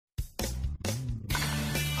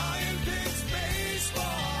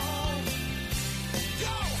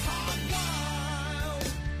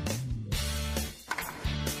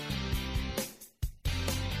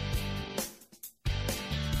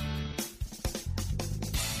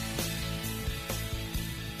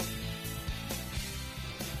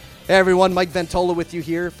Hey everyone, Mike Ventola with you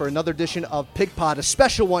here for another edition of PIGPOD, a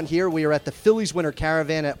special one here. We are at the Phillies Winter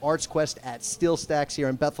Caravan at Arts Quest at Steel Stacks here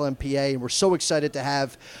in Bethlehem, PA, and we're so excited to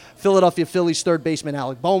have Philadelphia Phillies third baseman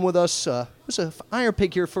Alec Bohm with us. It was an Iron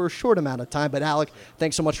Pig here for a short amount of time, but Alec,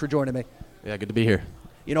 thanks so much for joining me. Yeah, good to be here.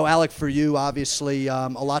 You know, Alec, for you, obviously, a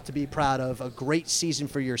lot to be proud of, a great season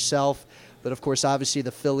for yourself, but of course, obviously,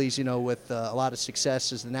 the Phillies, you know, with a lot of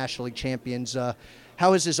success as the National League champions.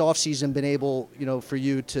 How has this offseason been able, you know, for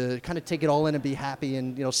you to kind of take it all in and be happy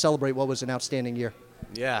and, you know, celebrate what was an outstanding year?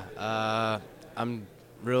 Yeah, I'm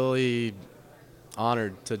really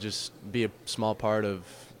honored to just be a small part of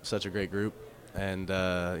such a great group. And,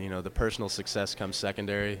 you know, the personal success comes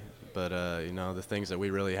secondary. But, you know, the things that we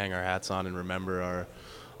really hang our hats on and remember are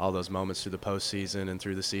all those moments through the postseason and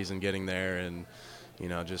through the season getting there and, you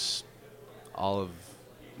know, just all of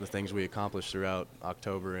the things we accomplished throughout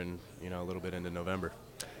October and, you know, a little bit into November.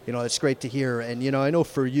 You know, it's great to hear. And, you know, I know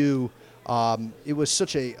for you, it was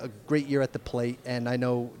such a great year at the plate. And I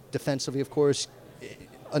know defensively, of course,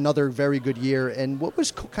 another very good year. And what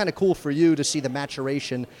was kind of cool for you to see the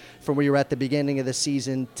maturation from where you were at the beginning of the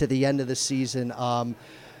season to the end of the season.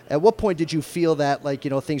 At what point did you feel that, like, you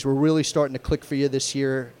know, things were really starting to click for you this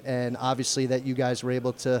year and obviously that you guys were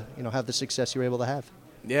able to, you know, have the success you were able to have?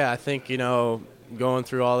 Yeah, I think, you know, going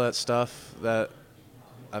through all that stuff that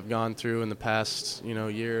I've gone through in the past, you know,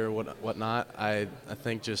 year or whatnot, I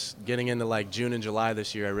think just getting into like June and July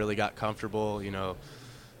this year, I really got comfortable. You know,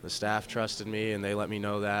 the staff trusted me and they let me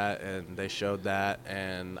know that and they showed that.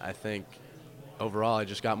 And I think overall I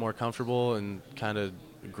just got more comfortable and kind of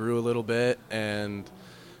grew a little bit and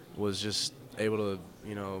was just able to,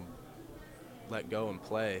 you know, let go and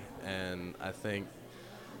play. And I think,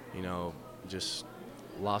 you know, just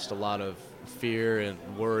lost a lot of fear and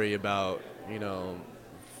worry about, you know,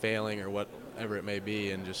 failing or whatever it may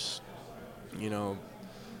be, and just, you know,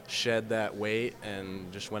 shed that weight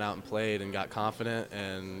and just went out and played and got confident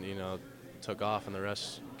and, you know, took off, and the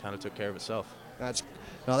rest kind of took care of itself.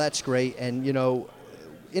 That's great. And, you know,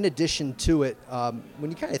 in addition to it,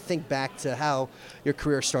 when you kind of think back to how your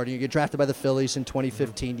career started, you get drafted by the Phillies in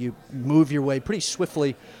 2015, you move your way pretty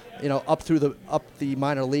swiftly, you know, up the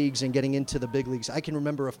minor leagues and getting into the big leagues. I can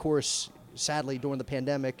remember, of course, sadly, during the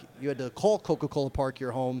pandemic, you had to call Coca-Cola Park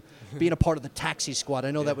your home, being a part of the taxi squad.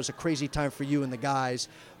 I know that was a crazy time for you and the guys,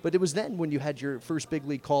 but it was then when you had your first big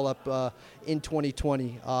league call-up in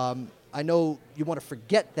 2020. I know you want to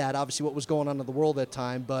forget that, obviously, what was going on in the world at that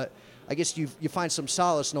time, but I guess you find some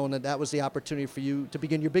solace knowing that that was the opportunity for you to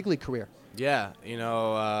begin your big league career. Yeah, you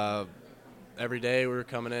know, every day we were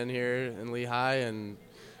coming in here in Lehigh and,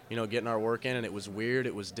 you know, getting our work in, and it was weird,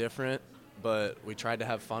 it was different, but we tried to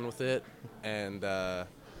have fun with it. And,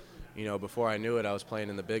 you know, before I knew it, I was playing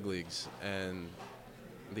in the big leagues. And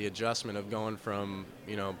the adjustment of going from,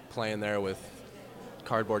 you know, playing there with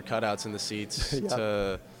cardboard cutouts in the seats Yeah.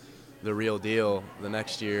 to the real deal the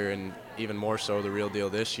next year, and even more so the real deal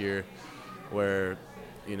this year, where,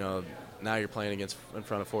 you know, now you're playing in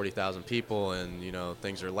front of 40,000 people, and, you know,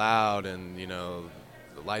 things are loud, and, you know,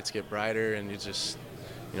 the lights get brighter, and you just,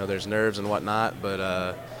 you know, there's nerves and whatnot. But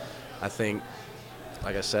I think,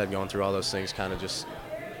 like I said, going through all those things kind of just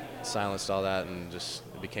silenced all that, and just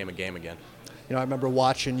it became a game again. You know, I remember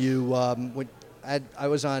watching you when I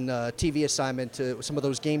was on a TV assignment to some of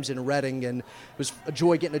those games in Reading, and it was a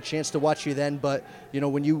joy getting a chance to watch you then. But, you know,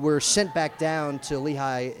 when you were sent back down to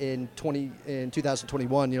Lehigh in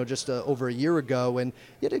 2021, you know, just over a year ago, and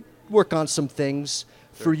you had to work on some things.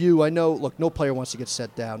 Sure. For you, I know, look, no player wants to get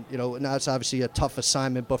set down. You know, now it's obviously a tough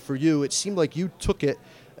assignment, but for you, it seemed like you took it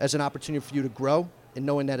as an opportunity for you to grow, and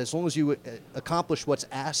knowing that as long as you accomplish what's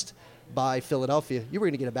asked by Philadelphia, you were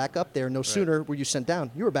going to get it back up there. No sooner were you sent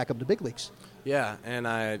down, you were back up to big leagues. Yeah, and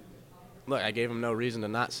I gave him no reason to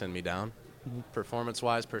not send me down. Mm-hmm.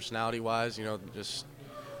 Performance-wise, personality-wise, you know, just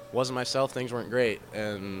wasn't myself. Things weren't great,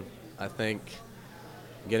 and I think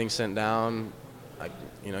getting sent down,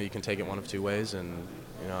 you know, you can take it one of two ways, and,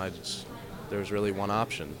 you know, there was really one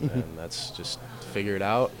option, mm-hmm. and that's just figure it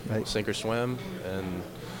out, right. Sink or swim, and,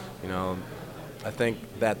 you know, I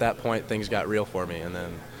think that at that point things got real for me, and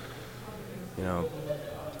then, you know,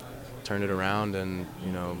 turned it around and,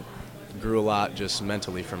 you know, grew a lot just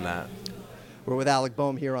mentally from that. We're with Alec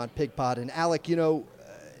Bohm here on PIGPOD. And Alec, you know,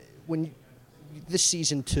 this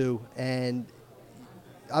season too, and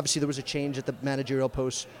obviously there was a change at the managerial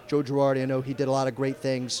post. Joe Girardi, I know he did a lot of great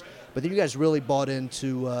things, but then you guys really bought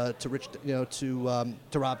into to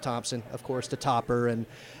Rob Thompson, of course, to Topper, and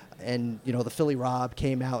you know, the Philly Rob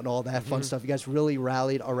came out and all that fun stuff. You guys really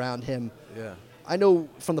rallied around him. Yeah. I know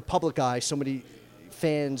from the public eye, so many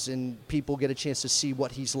fans and people get a chance to see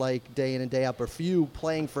what he's like day in and day out, but for you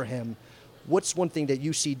playing for him, what's one thing that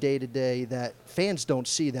you see day to day that fans don't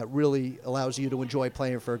see that really allows you to enjoy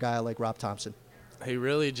playing for a guy like Rob Thompson? He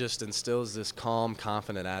really just instills this calm,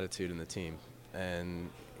 confident attitude in the team. And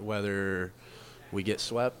whether we get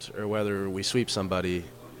swept or whether we sweep somebody,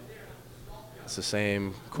 it's the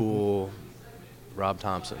same cool Rob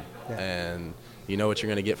Thompson. Yeah. And you know what you're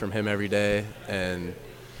going to get from him every day. And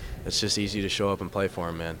it's just easy to show up and play for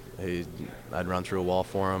him, man. I'd run through a wall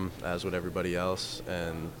for him, as would everybody else.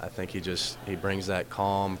 And I think he brings that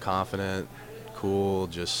calm, confident, cool,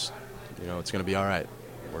 just, it's going to be all right.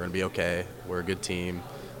 We're going to be okay. We're a good team.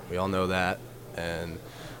 We all know that. And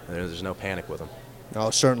there's no panic with him. Oh,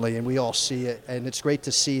 certainly, and we all see it. And it's great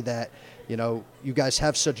to see that, you guys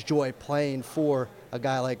have such joy playing for a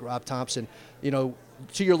guy like Rob Thompson. To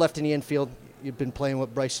your left in the infield, you've been playing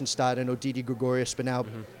with Bryson Stott and Didi Gregorius, but now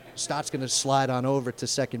Stott's going to slide on over to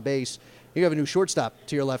second base. You have a new shortstop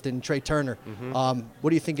to your left in Trey Turner.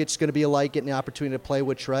 What do you think it's going to be like getting the opportunity to play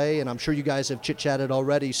with Trey? And I'm sure you guys have chit-chatted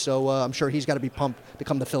already, so I'm sure he's got to be pumped to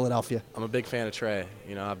come to Philadelphia. I'm a big fan of Trey.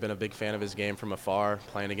 I've been a big fan of his game from afar,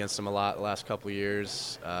 playing against him a lot the last couple of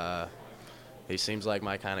years. He seems like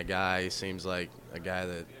my kind of guy. He seems like a guy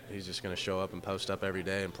that he's just going to show up and post up every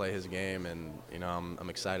day and play his game, and I'm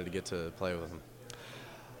excited to get to play with him.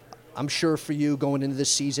 I'm sure for you going into this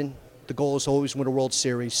season, the goal is always win a World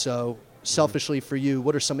Series, so selfishly for you,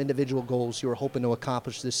 what are some individual goals you were hoping to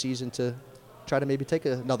accomplish this season to try to maybe take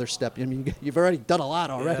another step? I mean, you've already done a lot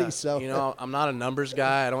already. Yeah. So I'm not a numbers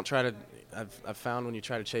guy. I don't try to. I've found when you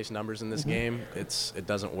try to chase numbers in this game, it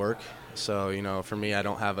doesn't work. So for me, I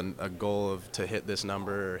don't have a goal to hit this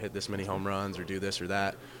number or hit this many home runs or do this or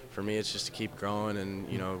that. For me, it's just to keep growing and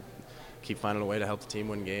keep finding a way to help the team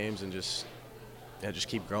win games and just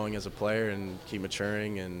keep growing as a player and keep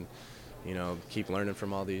maturing and keep learning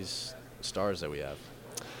from all these stars that we have.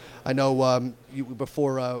 I know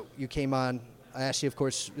before you came on, I asked you, of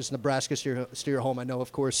course, is Nebraska still your home? I know,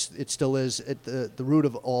 of course, it still is at the root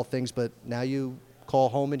of all things, but now you call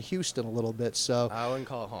home in Houston a little bit. So I wouldn't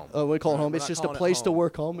call it home. Oh, we call it home. It's just a place to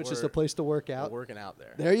work home. It's just a place to work out. We're working out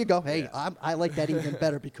there. There you go. Hey, yeah. I like that even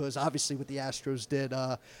better because obviously what the Astros did.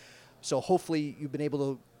 So hopefully you've been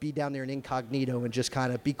able to be down there in incognito and just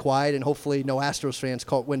kind of be quiet, and hopefully no Astros fans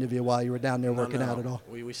caught wind of you while you were down there working out at all.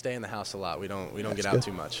 We stay in the house a lot. We don't get good. out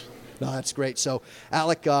too much. No, that's great. So,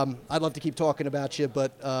 Alec, I'd love to keep talking about you,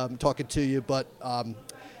 but talking to you, but I'm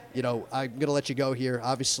going to let you go here.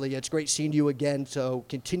 Obviously, it's great seeing you again. So,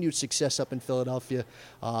 continued success up in Philadelphia.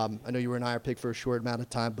 I know you were an IR pick for a short amount of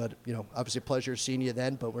time, but obviously a pleasure seeing you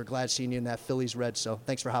then. But we're glad seeing you in that Phillies red. So,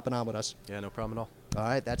 thanks for hopping on with us. Yeah, no problem at all. All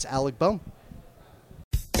right, that's Alec Bohm.